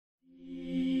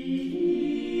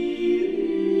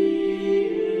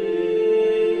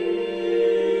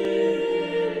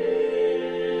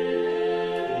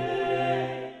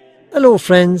Hello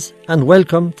friends, and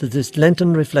welcome to this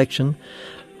Lenten reflection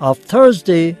of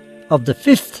Thursday of the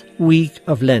 5th week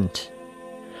of Lent.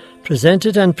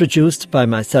 Presented and produced by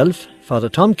myself, Father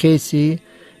Tom Casey,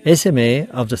 SMA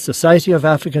of the Society of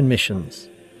African Missions,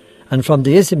 and from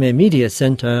the SMA Media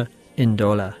Centre in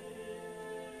Dola.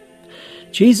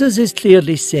 Jesus is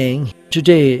clearly saying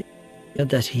today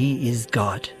that he is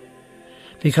God,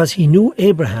 because he knew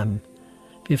Abraham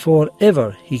before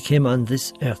ever he came on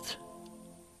this earth.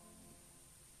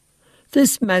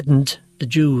 This maddened the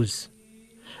Jews,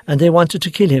 and they wanted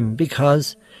to kill him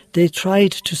because they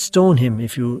tried to stone him,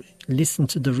 if you listen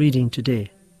to the reading today.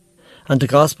 And the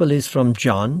Gospel is from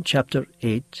John chapter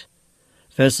 8,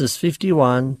 verses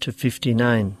 51 to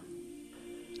 59.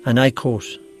 And I quote,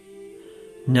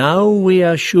 "Now we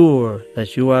are sure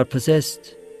that you are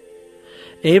possessed.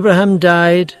 Abraham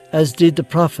died as did the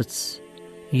prophets,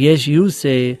 yet you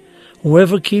say,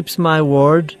 whoever keeps my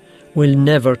word will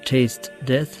never taste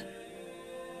death.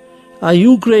 Are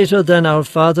you greater than our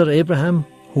father Abraham,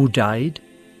 who died?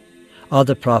 Or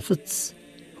the prophets,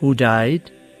 who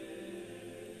died?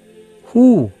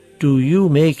 Who do you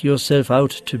make yourself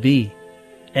out to be?"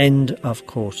 End of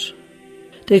quote.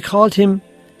 They called him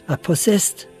a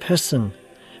possessed person,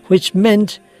 which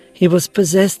meant he was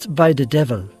possessed by the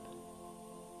devil.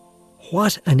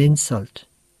 What an insult!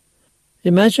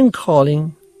 Imagine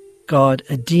calling God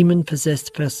a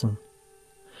demon-possessed person.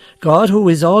 God, who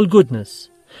is all goodness,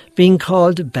 being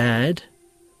called bad,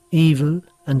 evil,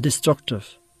 and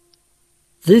destructive.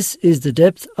 This is the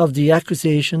depth of the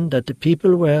accusation that the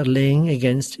people were laying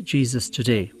against Jesus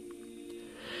today.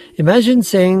 Imagine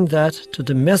saying that to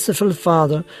the merciful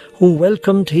Father who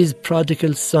welcomed his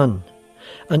prodigal son,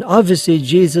 and obviously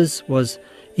Jesus was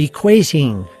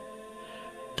equating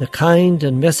the kind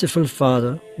and merciful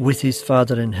Father with his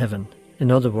Father in heaven,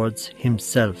 in other words,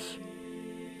 himself.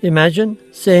 Imagine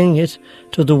saying it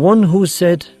to the one who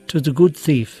said to the good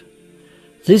thief,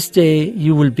 "This day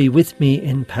you will be with me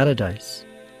in paradise."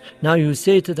 Now you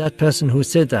say to that person who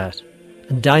said that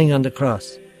and dying on the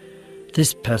cross,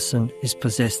 this person is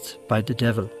possessed by the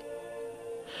devil.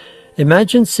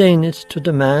 Imagine saying it to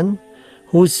the man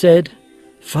who said,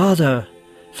 "Father,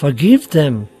 forgive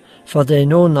them, for they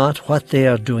know not what they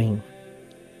are doing."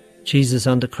 Jesus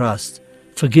on the cross,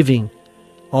 forgiving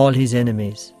all his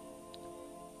enemies.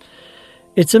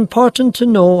 It's important to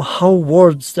know how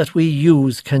words that we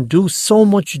use can do so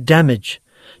much damage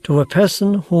to a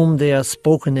person whom they are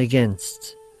spoken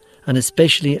against, and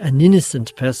especially an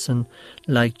innocent person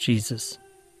like Jesus.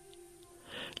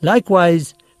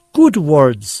 Likewise, good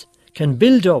words can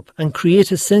build up and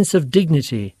create a sense of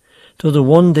dignity to the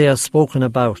one they are spoken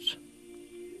about.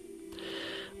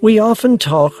 We often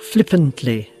talk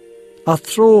flippantly or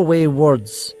throw away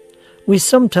words we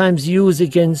sometimes use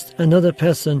against another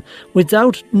person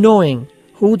without knowing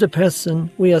who the person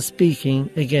we are speaking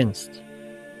against.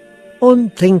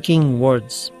 Unthinking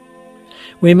words.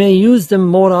 We may use them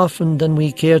more often than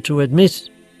we care to admit.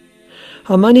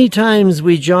 How many times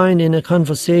we join in a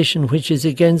conversation which is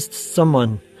against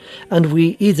someone, and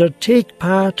we either take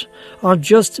part or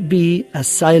just be a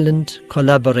silent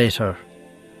collaborator.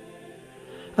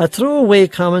 A throwaway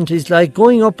comment is like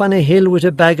going up on a hill with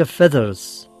a bag of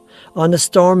feathers on a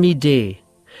stormy day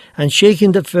and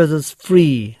shaking the feathers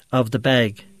free of the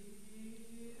bag.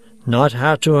 Not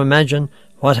hard to imagine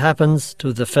what happens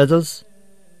to the feathers.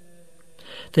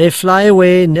 They fly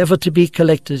away, never to be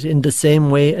collected in the same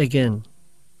way again.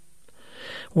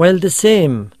 Well, the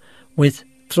same with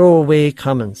throwaway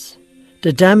comments.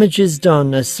 The damage is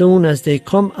done as soon as they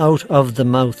come out of the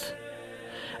mouth,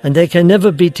 and they can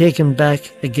never be taken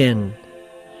back again.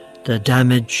 The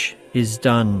damage is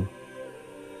done.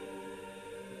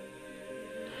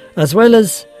 As well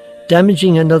as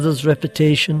damaging another's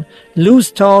reputation,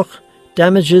 loose talk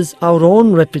damages our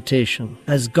own reputation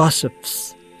as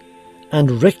gossips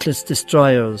and reckless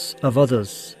destroyers of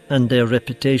others and their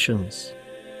reputations.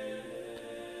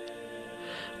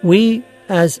 We,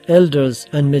 as elders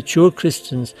and mature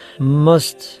Christians,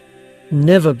 must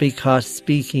never be caught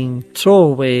speaking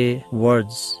throwaway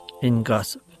words in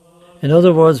gossip. In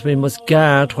other words, we must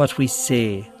guard what we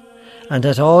say, and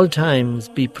at all times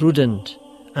be prudent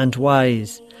and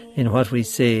wise in what we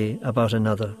say about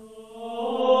another.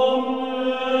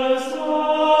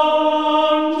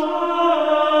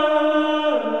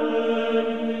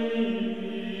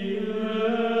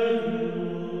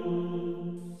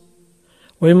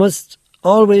 We must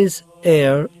always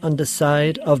err on the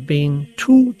side of being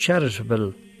too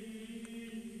charitable.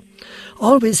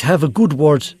 Always have a good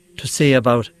word to say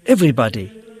about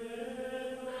everybody.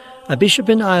 A bishop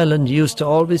in Ireland used to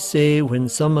always say when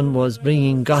someone was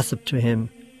bringing gossip to him,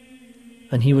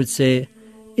 and he would say,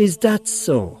 "Is that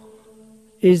so?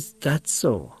 Is that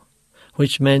so?"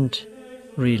 Which meant,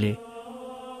 really,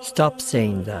 stop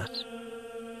saying that.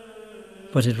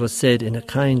 But it was said in a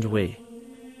kind way.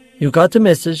 You got the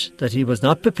message that he was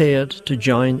not prepared to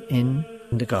join in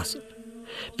the gossip.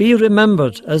 Be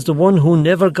remembered as the one who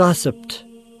never gossiped.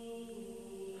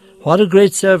 What a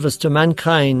great service to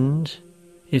mankind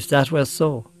if that were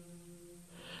so.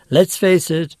 Let's face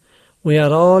it, we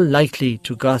are all likely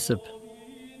to gossip.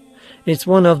 It's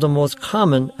one of the most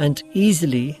common and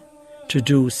easily to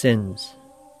do sins.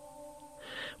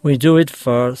 We do it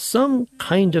for some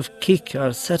kind of kick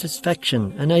or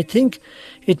satisfaction, and I think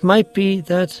it might be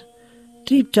that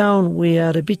deep down we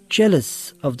are a bit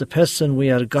jealous of the person we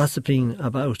are gossiping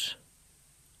about.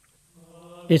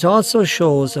 It also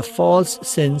shows a false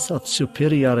sense of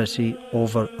superiority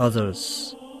over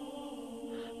others.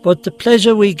 But the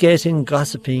pleasure we get in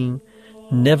gossiping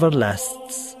never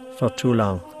lasts for too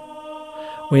long.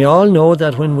 We all know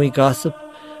that when we gossip,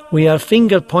 we are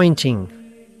finger-pointing,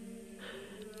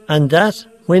 and that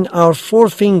when our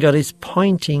forefinger is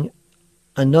pointing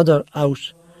another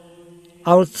out,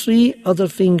 our 3 other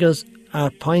fingers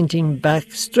are pointing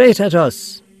back straight at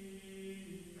us.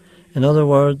 In other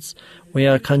words, we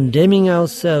are condemning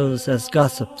ourselves as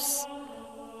gossips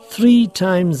 3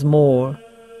 times more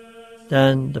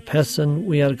than the person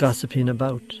we are gossiping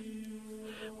about.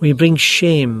 We bring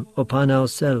shame upon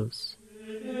ourselves.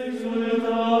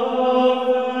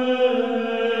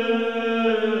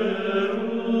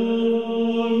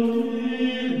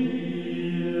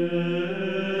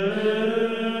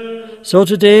 So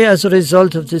today, as a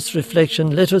result of this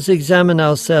reflection, let us examine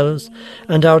ourselves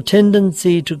and our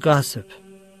tendency to gossip.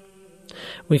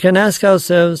 We can ask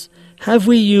ourselves, have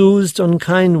we used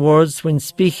unkind words when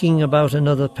speaking about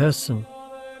another person?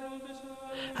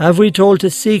 Have we told a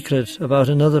secret about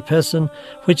another person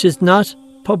which is not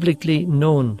publicly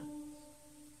known?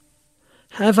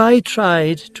 Have I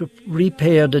tried to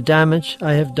repair the damage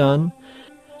I have done,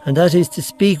 and that is to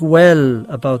speak well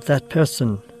about that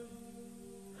person?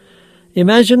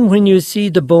 Imagine when you see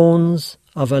the bones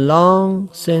of a long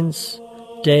since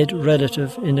dead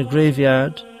relative in a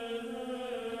graveyard,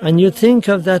 and you think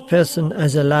of that person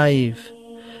as alive,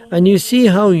 and you see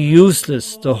how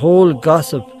useless the whole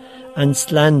gossip and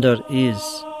slander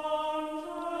is.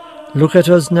 Look at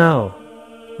us now.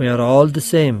 We are all the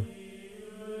same.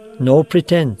 No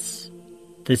pretense.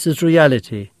 This is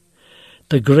reality.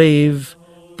 The grave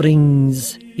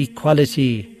brings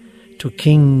equality to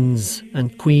kings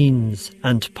and queens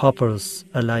and paupers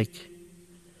alike.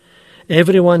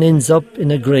 Everyone ends up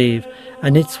in a grave,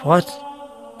 and it's what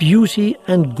beauty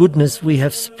and goodness we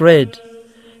have spread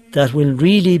that will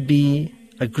really be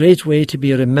a great way to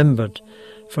be remembered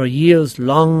for years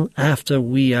long after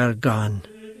we are gone.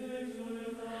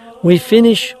 We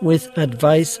finish with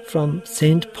advice from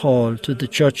St. Paul to the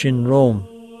church in Rome,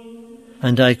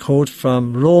 and I quote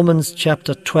from Romans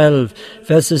chapter 12,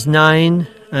 verses 9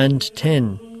 and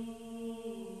 10.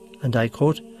 And I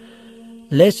quote,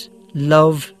 "Let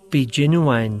love be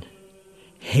genuine,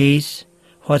 hate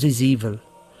what is evil,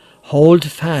 hold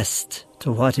fast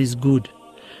to what is good,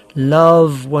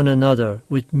 love one another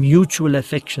with mutual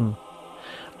affection,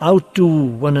 outdo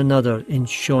one another in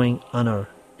showing honour."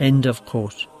 End of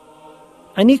quote.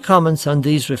 Any comments on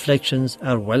these reflections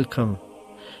are welcome.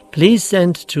 Please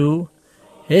send to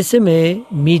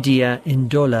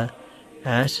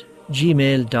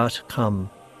smamediaindola@gmail.com,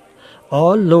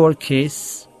 all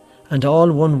lowercase and all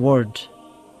one word,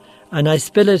 and I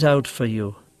spell it out for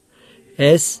you.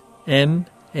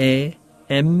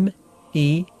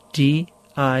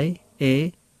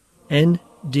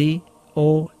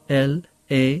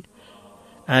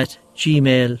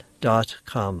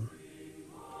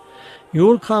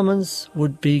 Your comments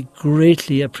would be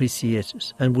greatly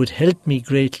appreciated and would help me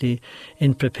greatly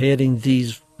in preparing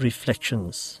these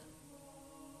reflections.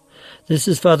 This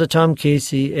is Father Tom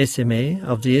Casey, SMA,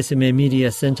 of the SMA Media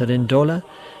Centre in Dola,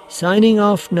 signing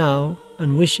off now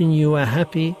and wishing you a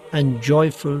happy and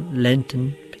joyful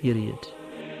Lenten period.